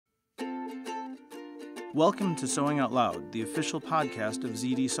Welcome to Sewing Out Loud, the official podcast of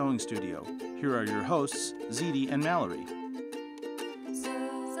Zede Sewing Studio. Here are your hosts, Zede and Mallory.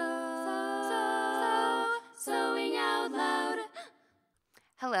 Sewing Out Loud.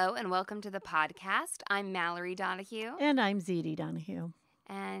 Hello and welcome to the podcast. I'm Mallory Donahue. And I'm Zede Donahue.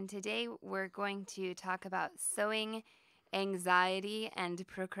 And today we're going to talk about sewing anxiety and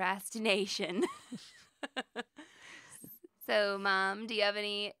procrastination. So, Mom, do you have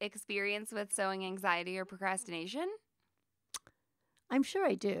any experience with sewing anxiety or procrastination? I'm sure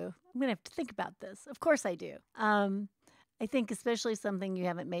I do. I'm going to have to think about this. Of course I do. I think especially something you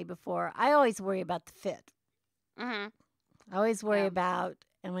haven't made before. I always worry about the fit. Mm-hmm. I always worry about,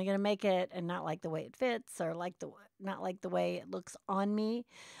 am I going to make it and not like the way it fits or not like the way it looks on me?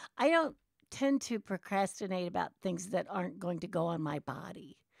 I don't tend to procrastinate about things that aren't going to go on my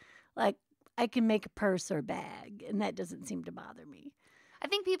body. Like, I can make a purse or a bag, and that doesn't seem to bother me. I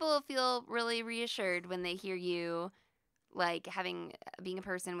think people feel really reassured when they hear you, like being a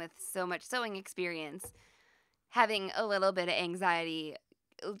person with so much sewing experience, having a little bit of anxiety,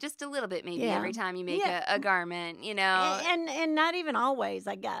 just a little bit maybe every time you make a garment, you know. And not even always,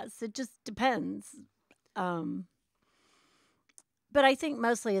 I guess. It just depends. But I think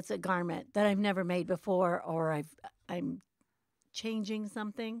mostly it's a garment that I've never made before, or I'm changing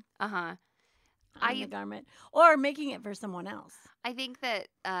something. Uh-huh. On the garment, or making it for someone else. I think that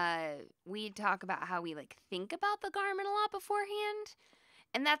we talk about how we think about the garment a lot beforehand,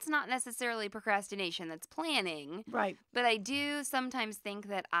 and that's not necessarily procrastination, that's planning. Right. But I do sometimes think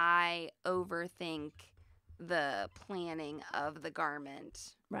that I overthink the planning of the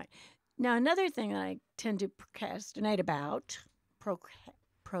garment. Right. Now, another thing that I tend to procrastinate about,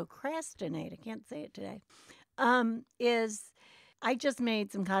 procrastinate, I can't say it today, is I just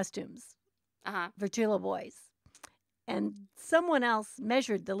made some costumes. For two little boys. And someone else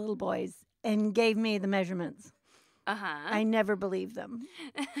measured the little boys and gave me the measurements. I never believed them.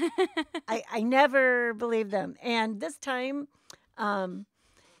 I never believed them. And this time, everything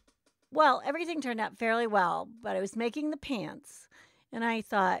turned out fairly well, but I was making the pants, and I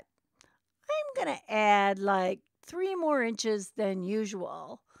thought, I'm going to add 3 more inches than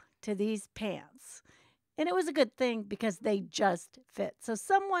usual to these pants. And it was a good thing because they just fit. So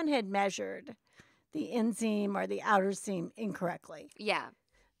someone had measured the inseam or the outer seam incorrectly. Yeah.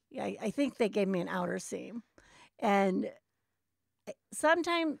 I think they gave me an outer seam. And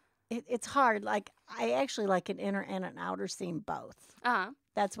sometimes it's hard. I actually like an inner and an outer seam both.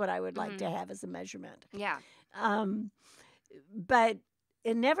 That's what I would like to have as a measurement. Yeah. But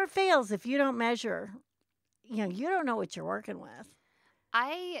it never fails if you don't measure. You don't know what you're working with.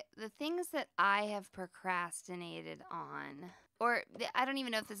 The things that I have procrastinated on, or I don't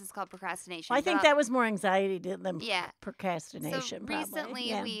even know if this is called procrastination. Well, I think that was more anxiety than procrastination. So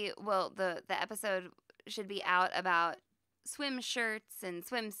recently the episode should be out about swim shirts and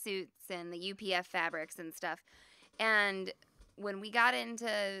swimsuits and the UPF fabrics and stuff. And when we got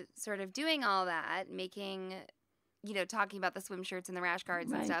into sort of doing all that, talking about the swim shirts and the rash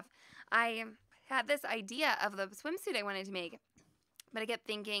guards and stuff, I had this idea of the swimsuit I wanted to make. But I kept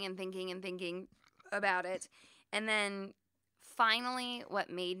thinking and thinking and thinking about it. And then finally what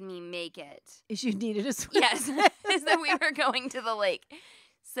made me make it is you needed a swim. Yes, is that we were going to the lake.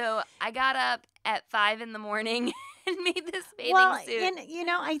 So I got up at 5 a.m. and made this bathing suit. And,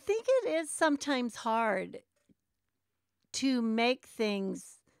 I think it is sometimes hard to make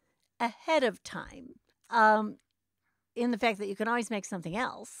things ahead of time in the fact that you can always make something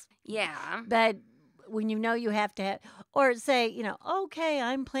else. Yeah. But when you have to have, or say, okay,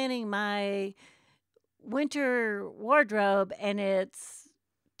 I'm planning my winter wardrobe and it's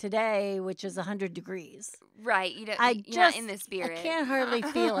today, which is 100 degrees. Right. You're not in the spirit. I can't hardly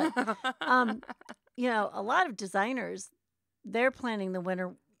feel it. A lot of designers, they're planning the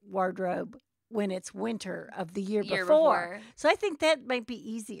winter wardrobe when it's winter of the year before. So I think that might be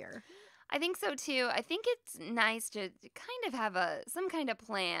easier. I think so too. I think it's nice to kind of have some kind of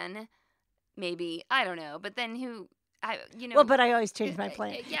plan. Maybe, I don't know, but then Well, but I always change my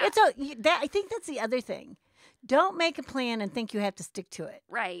plan. Yeah. I think that's the other thing. Don't make a plan and think you have to stick to it.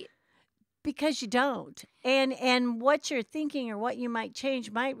 Right. Because you don't. And what you're thinking or what you might change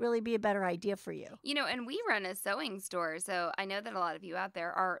might really be a better idea for you. And we run a sewing store, so I know that a lot of you out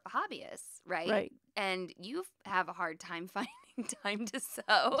there are hobbyists, right? Right. And you have a hard time finding time to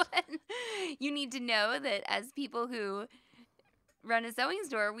sew. And you need to know that as people who run a sewing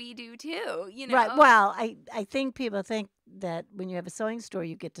store, we do too, Right. Well, I think people think that when you have a sewing store,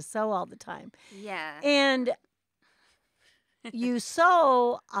 you get to sew all the time. Yeah. And you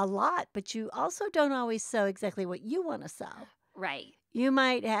sew a lot, but you also don't always sew exactly what you want to sew. Right. You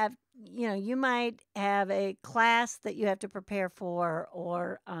might have you might have a class that you have to prepare for,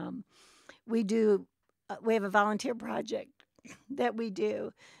 or we have a volunteer project that we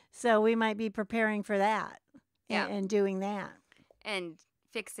do. So we might be preparing for that Yeah. and doing that. And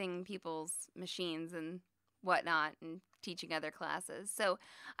fixing people's machines and whatnot and teaching other classes. So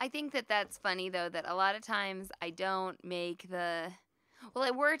I think that that's funny, though, that a lot of times I don't make well,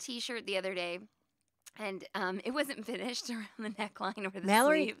 I wore a t-shirt the other day, and it wasn't finished around the neckline or the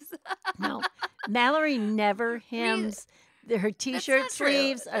sleeves. No, Mallory never hems her t-shirt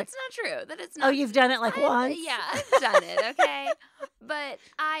sleeves. That's not true. That it's not. Oh, you've done it like once? Yeah, I've done it, okay? But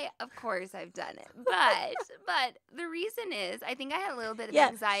of course I've done it. But the reason is, I think I had a little bit of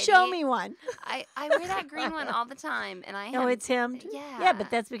anxiety. Show me one. I wear that green one all the time, and it's hemmed? Yeah. Yeah, but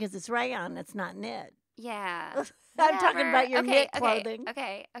that's because it's rayon. It's not knit. Yeah. I'm talking about your knit clothing.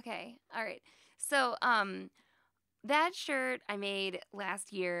 Okay. All right. So, that shirt I made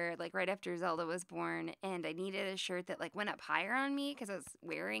last year, like right after Zelda was born, and I needed a shirt that like went up higher on me because I was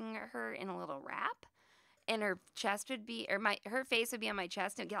wearing her in a little wrap, and her chest would be, or her face would be on my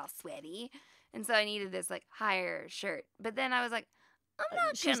chest and it would get all sweaty, and so I needed this like higher shirt. But then I was like,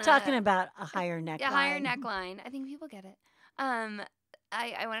 She's talking about a higher neckline. A higher neckline. I think people get it. I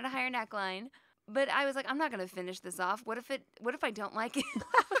wanted a higher neckline. But I was like, I'm not gonna finish this off. What if I don't like it?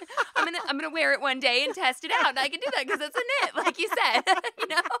 I'm gonna wear it one day and test it out. And I can do that because it's a knit, like you said. I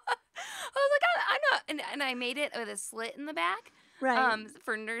was like, I'm not, and I made it with a slit in the back, right?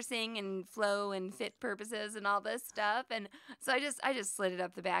 For nursing and flow and fit purposes and all this stuff. And so I just slid it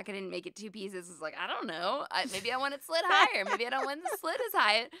up the back. I didn't make it two pieces. It was like, I don't know. Maybe I want it slid higher. Maybe I don't want the slit as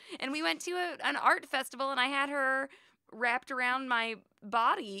high. And we went to an art festival, and I had her wrapped around my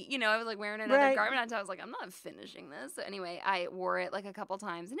body. I was like wearing another garment on top. I was like, I'm not finishing this. So anyway, I wore it like a couple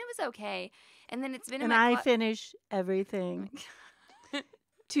times, and it was okay. And then it's been in my I finish everything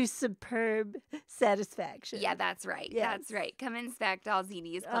to superb satisfaction. Yeah, that's right. Yes. That's right. Come inspect all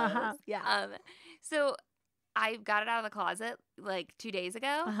Zede's clothes. Yeah. So I got it out of the closet like 2 days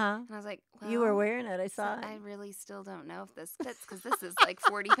ago, and I was like, well, you were wearing it. I saw it. I really still don't know if this fits because this is like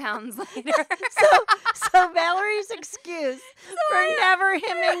 40 pounds later. So Valerie's excuse for never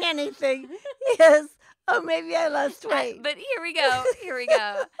hemming anything is, oh, maybe I lost weight. But here we go.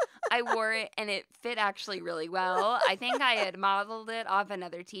 I wore it, and it fit actually really well. I think I had modeled it off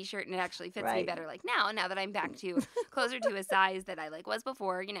another T-shirt, and it actually fits me better like now that I'm back to closer to a size that I like was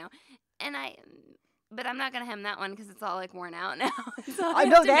before, and But I'm not going to hem that one because it's all like worn out now. So I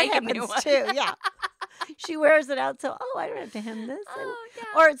know that happens too. Yeah. She wears it out. So, I don't have to hem this. Yeah.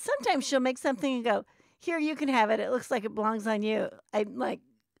 Or sometimes she'll make something and go, here, you can have it. It looks like it belongs on you. I'm like,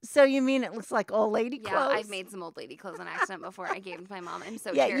 so you mean it looks like old lady clothes? Yeah, I've made some old lady clothes on accident before. I gave them to my mom. I'm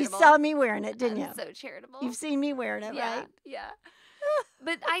so charitable. charitable. You saw me wearing it, didn't you? I'm so charitable. You've seen me wearing it, right? Yeah.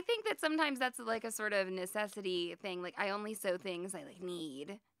 But I think that sometimes that's like a sort of necessity thing. Like I only sew things I like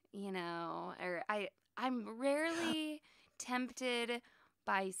need, or I'm rarely tempted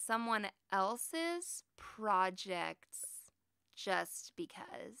by someone else's projects just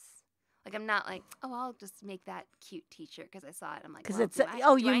because. Like, I'm not like, I'll just make that cute T-shirt because I saw it. I'm like, because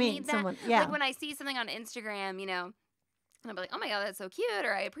you mean someone, yeah. Like when I see something on Instagram, and I'm like, oh my God, that's so cute,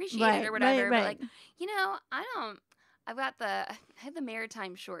 or I appreciate it, or whatever. Right. But like, I had the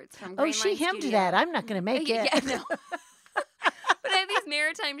maritime shorts from Grainline Oh, she hemmed that. I'm not going to make it. Yeah, no. But I have these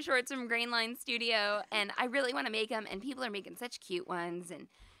maritime shorts from Grainline Studio, and I really want to make them, and people are making such cute ones, and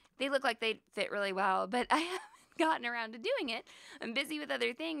they look like they'd fit really well, but I haven't gotten around to doing it. I'm busy with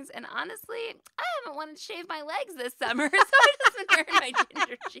other things, and honestly, I haven't wanted to shave my legs this summer, so I've just been wearing my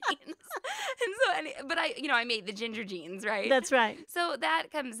ginger jeans. But I made the ginger jeans, right? That's right. So that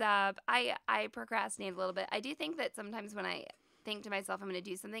comes up. I procrastinate a little bit. I do think that sometimes when I think to myself I'm going to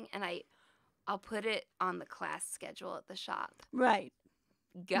do something, and I'll put it on the class schedule at the shop. Right.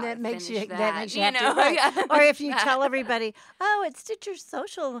 That makes you have to. Right. Or if you tell everybody, it's Stitcher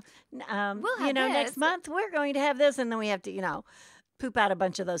Social, we'll have next month we're going to have this, and then we have to, poop out a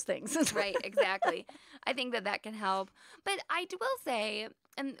bunch of those things. Right, exactly. I think that can help. But I will say,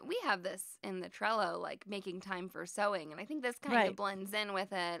 and we have this in the Trello, like making time for sewing, and I think this kind of blends in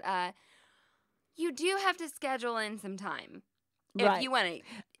with it. You do have to schedule in some time. If you want to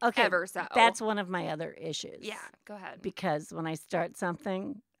ever sew. That's one of my other issues. Yeah, go ahead. Because when I start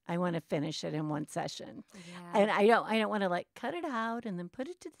something, I want to finish it in one session. Yeah. And I don't want to like cut it out and then put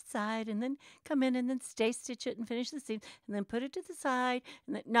it to the side and then come in and then stay stitch it and finish the seam and then put it to the side.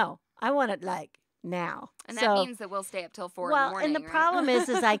 And then, no, I want it like now. And that means that we'll stay up till 4 in the morning. Well, and the problem is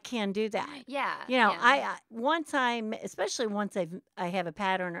I can do that. Yeah. Especially once I have a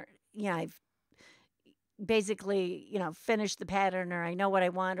pattern, or I've basically, finish the pattern or I know what I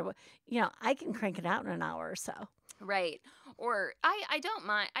want or, I can crank it out in an hour or so. Right. Or I don't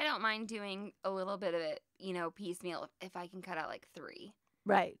mind doing a little bit of it, piecemeal if I can cut out like 3.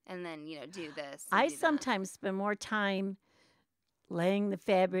 Right. And then, do this. I do that. sometimes spend more time laying the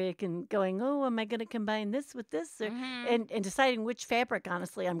fabric and going, oh, am I going to combine this with this? Or, and deciding which fabric,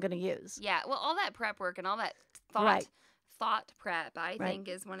 honestly, I'm going to use. Yeah. Well, all that prep work and all that thought prep, I think,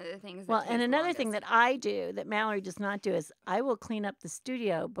 is one of the things that and another thing that I do that Mallory does not do is I will clean up the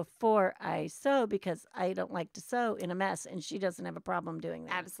studio before I sew because I don't like to sew in a mess, and she doesn't have a problem doing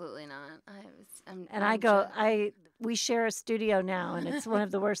that. Absolutely not. We share a studio now, and it's one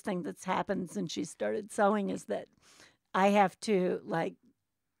of the worst things that's happened since she started sewing is that I have to,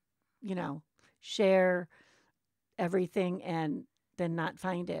 share everything and then not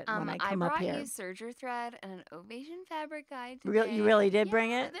find it when I come up here. I brought you serger thread and an Ovation fabric guide today. You really did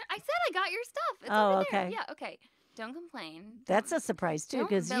bring it? I said I got your stuff. It's over there. Okay. Yeah, okay. Don't complain. That's a surprise, too,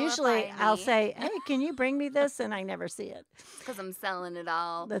 because usually I'll say, hey, can you bring me this? And I never see it. Because I'm selling it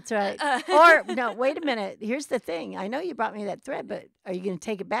all. That's right. Or, no, wait a minute. Here's the thing. I know you brought me that thread, but are you going to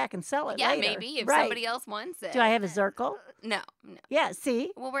take it back and sell it later? Yeah, maybe, if somebody else wants it. Do I have a Zirkle? No. Yeah,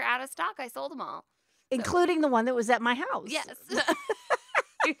 see? Well, we're out of stock. I sold them all. Including the one that was at my house. Yes.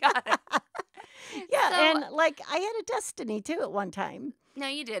 You got it. Yeah, and I had a Destiny, too, at one time. No,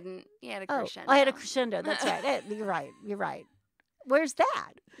 you didn't. You had a crescendo. Oh, I had a crescendo. That's right. You're right. Where's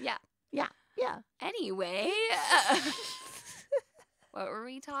that? Yeah. Anyway, what were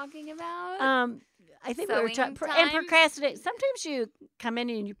we talking about? I think we were talking and procrastinate. Sometimes you come in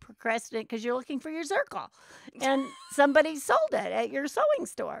and you procrastinate because you're looking for your Zirkle, and somebody sold it at your sewing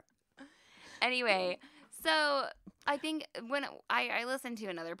store. Anyway, so I think when I listened to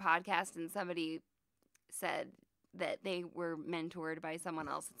another podcast and somebody said that they were mentored by someone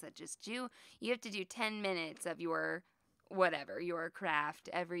else and said, you have to do 10 minutes of your craft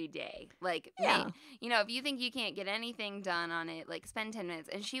every day. If you think you can't get anything done on it, spend 10 minutes.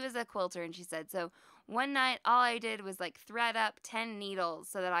 And she was a quilter and she said, so one night all I did was thread up 10 needles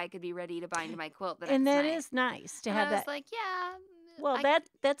so that I could be ready to bind my quilt the next night. And that is nice to have that. I was yeah. Well,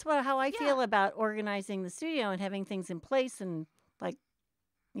 that's how I feel about organizing the studio and having things in place and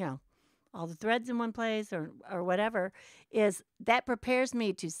all the threads in one place or whatever, is that prepares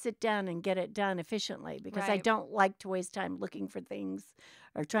me to sit down and get it done efficiently because I don't like to waste time looking for things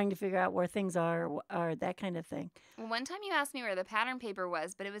or trying to figure out where things are or that kind of thing. Well, one time you asked me where the pattern paper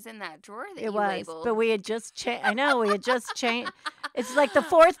was, but it was in that drawer that you labeled. But we had just changed. I know, we had just changed. It's the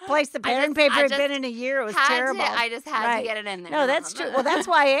 4th place the pattern paper had been in a year. It was terrible. I just had to get it in there. No, that's true. Well, that's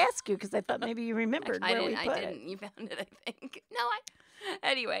why I asked you because I thought maybe you remembered where we put it. I didn't. You found it, I think. No,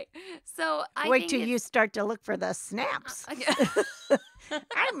 Anyway, so wait till you start to look for the snaps.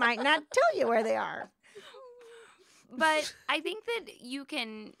 I might not tell you where they are. But I think that you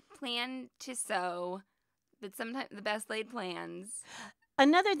can plan to sew, but sometimes the best laid plans.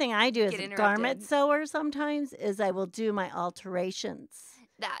 Another thing I do as a garment sewer sometimes is I will do my alterations.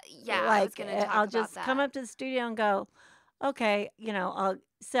 I was going to talk about that. I'll just come up to the studio and go, okay,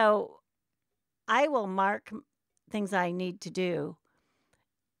 so I will mark things I need to do.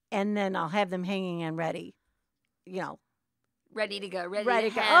 And then I'll have them hanging and ready, Ready to go. Ready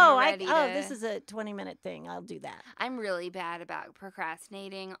to go. This is a 20-minute thing. I'll do that. I'm really bad about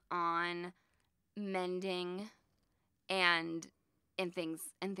procrastinating on mending and things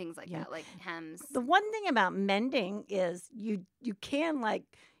like that, like hems. The one thing about mending is you can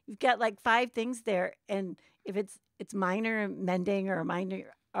you've got 5 things there, and if it's minor mending or a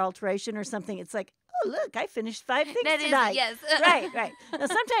minor alteration or something, it's oh, look, I finished 5 things tonight. Yes. Right. Now,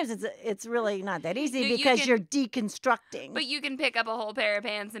 sometimes it's really not that easy because you're deconstructing. But you can pick up a whole pair of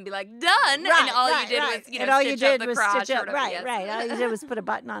pants and be done. And all you did was, stitch up the crotch. Right. All you did was put a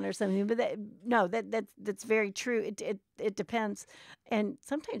button on or something. But that's very true. It depends. And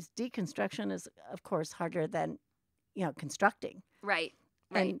sometimes deconstruction is, of course, harder than, constructing. Right.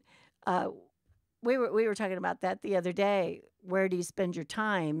 And we were talking about that the other day. Where do you spend your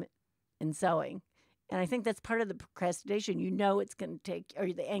time in sewing? And I think that's part of the procrastination. It's going to take,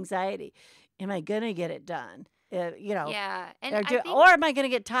 or the anxiety. Am I going to get it done? Yeah. And or am I going to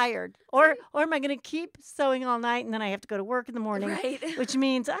get tired? Or am I going to keep sewing all night and then I have to go to work in the morning? Right. Which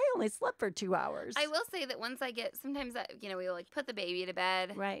means I only slept for 2 hours. I will say that once I get, sometimes, we put the baby to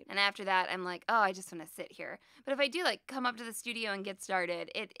bed. Right. And after that, I'm I just want to sit here. But if I do come up to the studio and get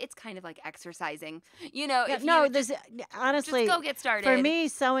started, it's kind of like exercising. Honestly, just go get started. For me,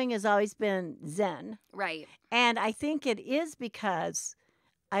 sewing has always been zen. Right. And I think it is because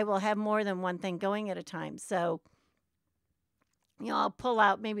I will have more than one thing going at a time. So, I'll pull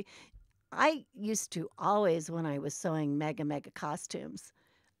out maybe I used to always, when I was sewing mega costumes,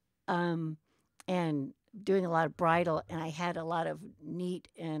 and doing a lot of bridal, and I had a lot of neat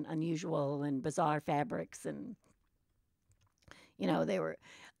and unusual and bizarre fabrics, and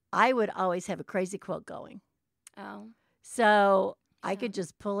I would always have a crazy quilt going. Oh. So I Yeah. could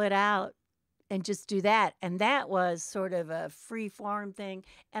just pull it out and just do that. And that was sort of a free form thing.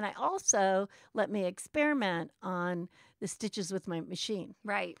 And I also let me experiment on the stitches with my machine.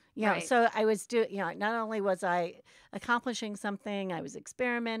 Right. Right. So I was not only was I accomplishing something, I was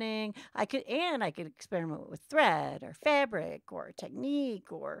experimenting. I could experiment with thread or fabric or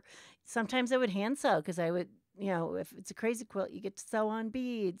technique, or sometimes I would hand sew because I would, if it's a crazy quilt, you get to sew on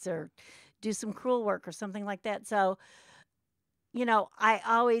beads or do some crewel work or something like that. So, I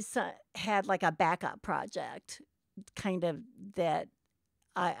always had like a backup project kind of that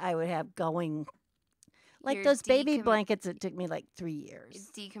I would have going. Like Your those baby blankets, it took me like 3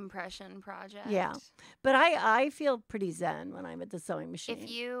 years. Decompression project. Yeah. But I feel pretty zen when I'm at the sewing machine. If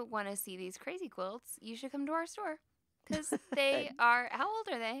you want to see these crazy quilts, you should come to our store. Because they are, how old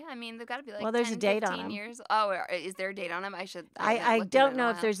are they? I mean, they've got to be like there's 10, a date 15 on them. years. Oh, is there a date on them? I don't know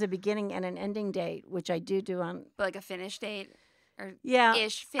if there's a beginning and an ending date, which I do on. But like a finish date? Or yeah.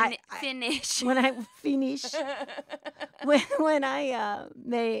 Ish. Finish. When I finish. when I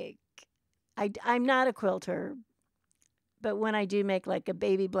make, I'm not a quilter, but when I do make like a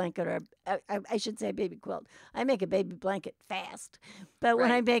baby blanket or I should say a baby quilt, I make a baby blanket fast. But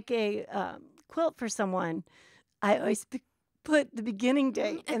when I make a quilt for someone, I always put the beginning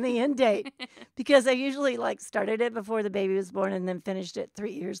date and the end date because I usually started it before the baby was born and then finished it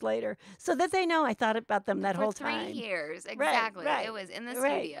 3 years later so that they know I thought about them that whole time. 3 years, exactly. Right. It was in the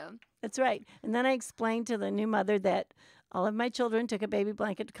studio. That's right. And then I explained to the new mother that all of my children took a baby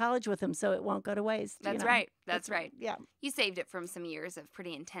blanket to college with them, so it won't go to waste. That's right. That's right. Yeah. You saved it from some years of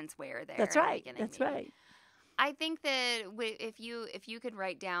pretty intense wear there. That's right. That's right. I think that if you could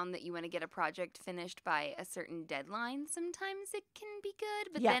write down that you want to get a project finished by a certain deadline, sometimes it can be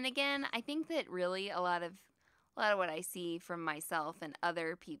good. But then again, I think that really a lot of what I see from myself and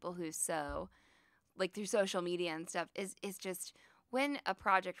other people who sew, like through social media and stuff, is just when a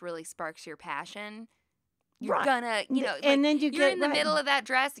project really sparks your passion. You're gonna, and then you're in the middle of that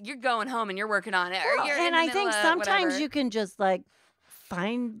dress, you're going home and you're working on it. Or you're and in the I think sometimes whatever. you can just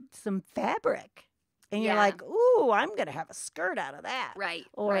find some fabric. And you're like, ooh, I'm going to have a skirt out of that. Right.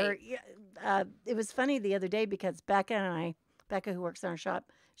 Or it was funny the other day because Becca, who works in our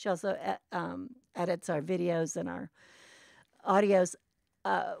shop, she also edits our videos and our audios.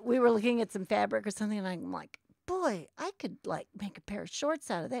 We were looking at some fabric or something, and I'm like, boy, I could make a pair of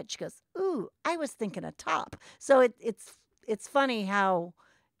shorts out of that. She goes, ooh, I was thinking a top. So it's funny how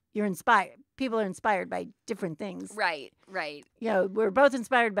you're inspired. People are inspired by different things. Right. We're both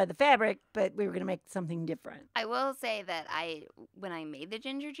inspired by the fabric, but we were going to make something different. I will say that when I made the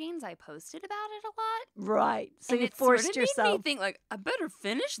ginger jeans, I posted about it a lot. Right. So and you forced yourself. Made me think I better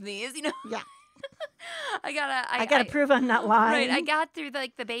finish these, Yeah. I gotta prove I'm not lying. Right. I got through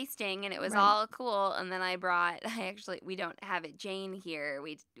the basting and it was all cool, and then we don't have it Jane here.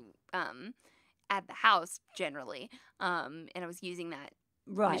 We at the house generally. And I was using that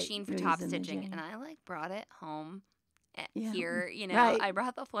machine for top stitching, and I brought it home here. I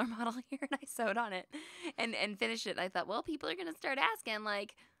brought the floor model here and I sewed on it and finished it. I thought, well, people are gonna start asking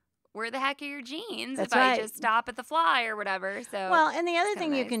where the heck are your jeans if I just stop at the fly or whatever. So and the other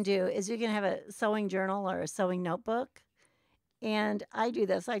thing you can do is you can have a sewing journal or a sewing notebook. And I do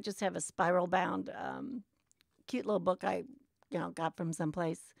this. I just have a spiral bound cute little book I got from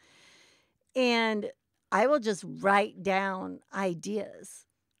someplace. And I will just write down ideas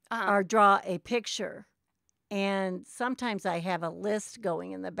or draw a picture. And sometimes I have a list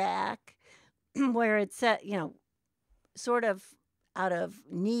going in the back where it's set, sort of out of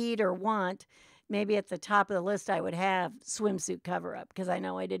need or want. Maybe at the top of the list I would have swimsuit cover up because I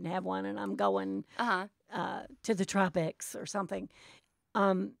know I didn't have one and I'm going to the tropics or something.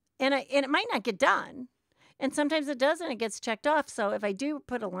 And it might not get done. And sometimes it does, and it gets checked off. So if I do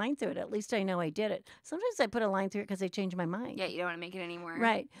put a line through it, at least I know I did it. Sometimes I put a line through it because I change my mind. Yeah, you don't want to make it anymore.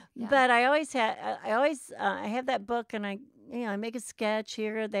 Right. Yeah. But I always have that book, and I make a sketch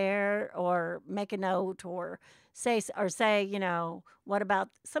here or there, or make a note, or say, what about?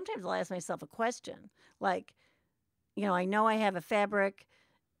 Sometimes I'll ask myself a question, like, I know I have a fabric,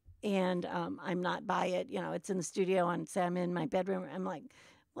 and I'm not by it. It's in the studio, and say I'm in my bedroom. I'm like,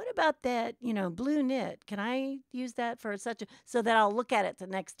 what about that, blue knit? Can I use that for so that I'll look at it the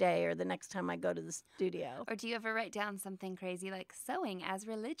next day or the next time I go to the studio? Or do you ever write down something crazy like sewing as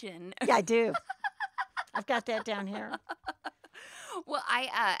religion? Yeah, I do. I've got that down here. Well,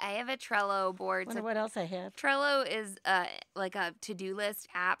 I have a Trello board. Wonder what else I have. Trello is like a to-do list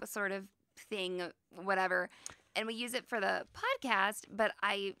app sort of thing, whatever. And we use it for the podcast, but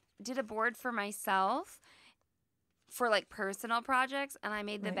I did a board for myself for like personal projects, and I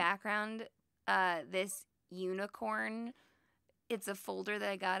made the background this unicorn. It's a folder that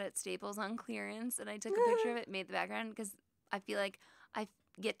I got at Staples on clearance, and I took a picture of it, made the background, because I feel like I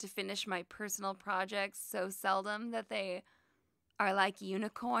get to finish my personal projects so seldom that they are like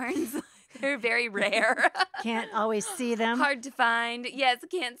unicorns. They're very rare. Can't always see them. Hard to find. Yes,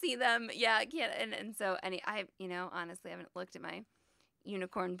 can't see them. Yeah, I can't. And so, I honestly haven't looked at my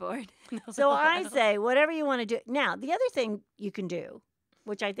unicorn board. So I say, whatever you want to do. Now, the other thing you can do,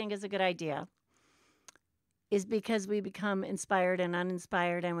 which I think is a good idea, is because we become inspired and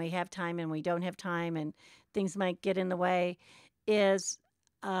uninspired, and we have time and we don't have time, and things might get in the way, is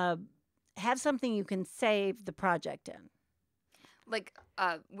have something you can save the project in. Like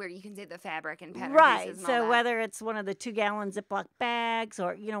where you can save the fabric and pattern right. pieces and So all that. whether it's one of the 2-gallon Ziploc bags,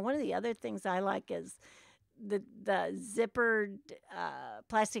 or one of the other things I like is the zippered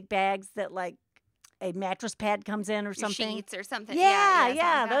plastic bags that like a mattress pad comes in or something. Sheets or something. Yeah, something like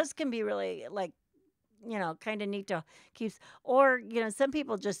that. those can be really like kind of neat to keep. Or some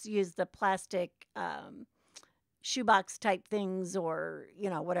people just use the plastic shoebox type things, or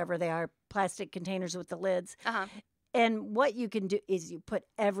whatever they are, plastic containers with the lids. Uh-huh. And what you can do is you put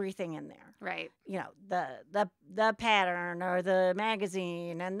everything in there. Right. The pattern, or the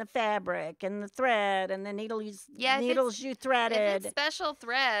magazine, and the fabric, and the thread, and the needles you threaded. If it's special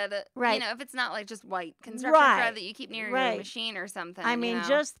thread, right. If it's not like just white construction right. thread that you keep near your machine or something. I mean,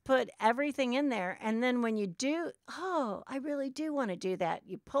 just put everything in there. And then when you do, I really do want to do that.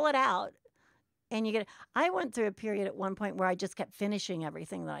 You pull it out and you I went through a period at one point where I just kept finishing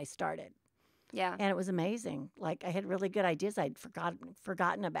everything that I started. Yeah. And it was amazing. Like, I had really good ideas I'd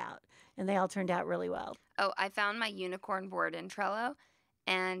forgotten about, and they all turned out really well. Oh, I found my unicorn board in Trello,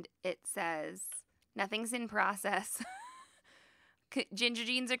 and it says, nothing's in process. Ginger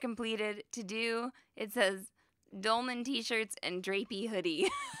jeans are completed. To do, it says, Dolman t-shirts and drapey hoodie.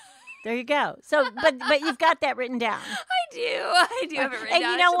 There you go. So, but you've got that written down. I do have it written and down. And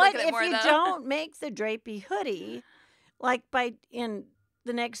you know what? If you though. don't make the drapey hoodie, like in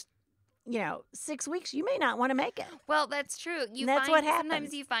the next 6 weeks, you may not want to make it. Well, that's true. That's what happens.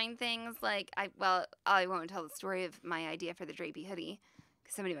 Sometimes you find things like I won't tell the story of my idea for the drapey hoodie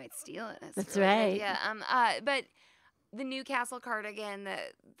because somebody might steal it. That's right. Yeah. But the Newcastle cardigan,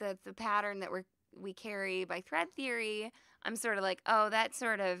 the pattern that we carry by Thread Theory, I'm sort of like, that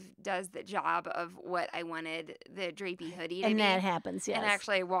sort of does the job of what I wanted the drapey hoodie to be. And that happens, yes. And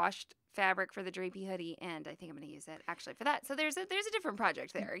actually, I washed fabric for the drapey hoodie, and I think I'm going to use it actually for that. So there's a different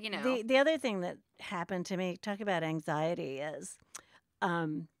project there, The other thing that happened to me, talk about anxiety, is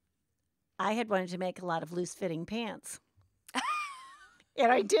I had wanted to make a lot of loose-fitting pants.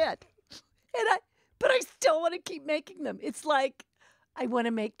 And I did. But I still want to keep making them. It's like I want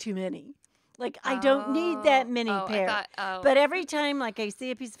to make too many. Like, I don't need that many pairs. But every time, like, I see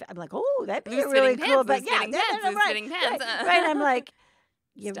a piece of, I'm like, that'd be really cool. But yeah, right. I'm like,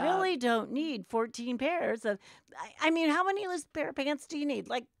 you really don't need 14 pairs of. I mean, how many loose pair of pants do you need?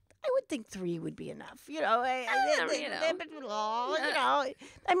 Like, I would think 3 would be enough. I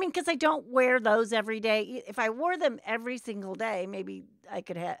mean, because I don't wear those every day. If I wore them every single day, maybe I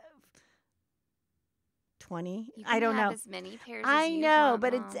could have 20. I don't know. As many pairs. I as you know, want,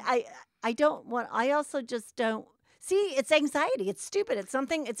 but Mom. I don't want. I also just don't. See, it's anxiety. It's stupid. It's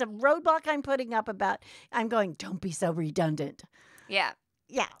something. It's a roadblock I'm putting up about. I'm going. Don't be so redundant. Yeah.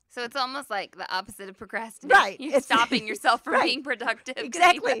 Yeah. So it's almost like the opposite of procrastination. Right. You're stopping yourself from right. being productive.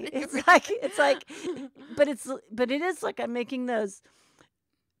 Exactly. It's like, but it is like I'm making those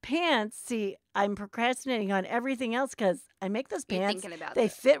pants. See, I'm procrastinating on everything else because I make those pants. They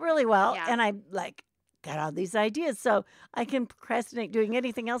fit really well, and I like got all these ideas, so I can procrastinate doing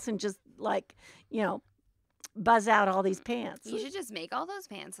anything else and just like buzz out all these pants. You should just make all those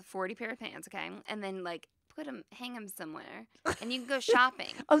pants, a 40 pair of pants, okay, and then like. Hang them somewhere, and you can go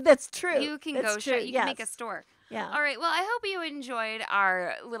shopping. Oh, that's true. You can go shop. You can make a store. Yeah. All right. Well, I hope you enjoyed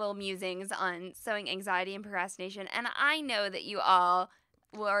our little musings on sewing anxiety and procrastination, and I know that you all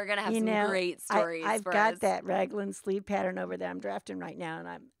are going to have some great stories. I've got that raglan sleeve pattern over there. I'm drafting right now, and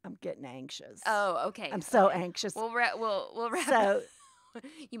I'm getting anxious. Oh, okay. I'm so anxious. We'll wrap. So.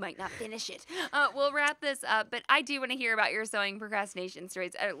 You might not finish it. We'll wrap this up, but I do want to hear about your sewing procrastination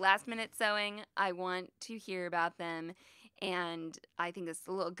stories. Last minute sewing, I want to hear about them, and I think this is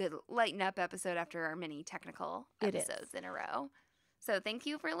a little good lighten up episode after our many technical episodes in a row. So thank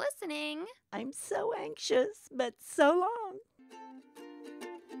you for listening. I'm so anxious, but so long.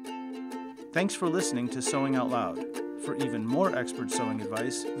 Thanks for listening to Sewing Out Loud. For even more expert sewing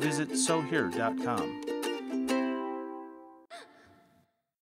advice, visit sewhere.com.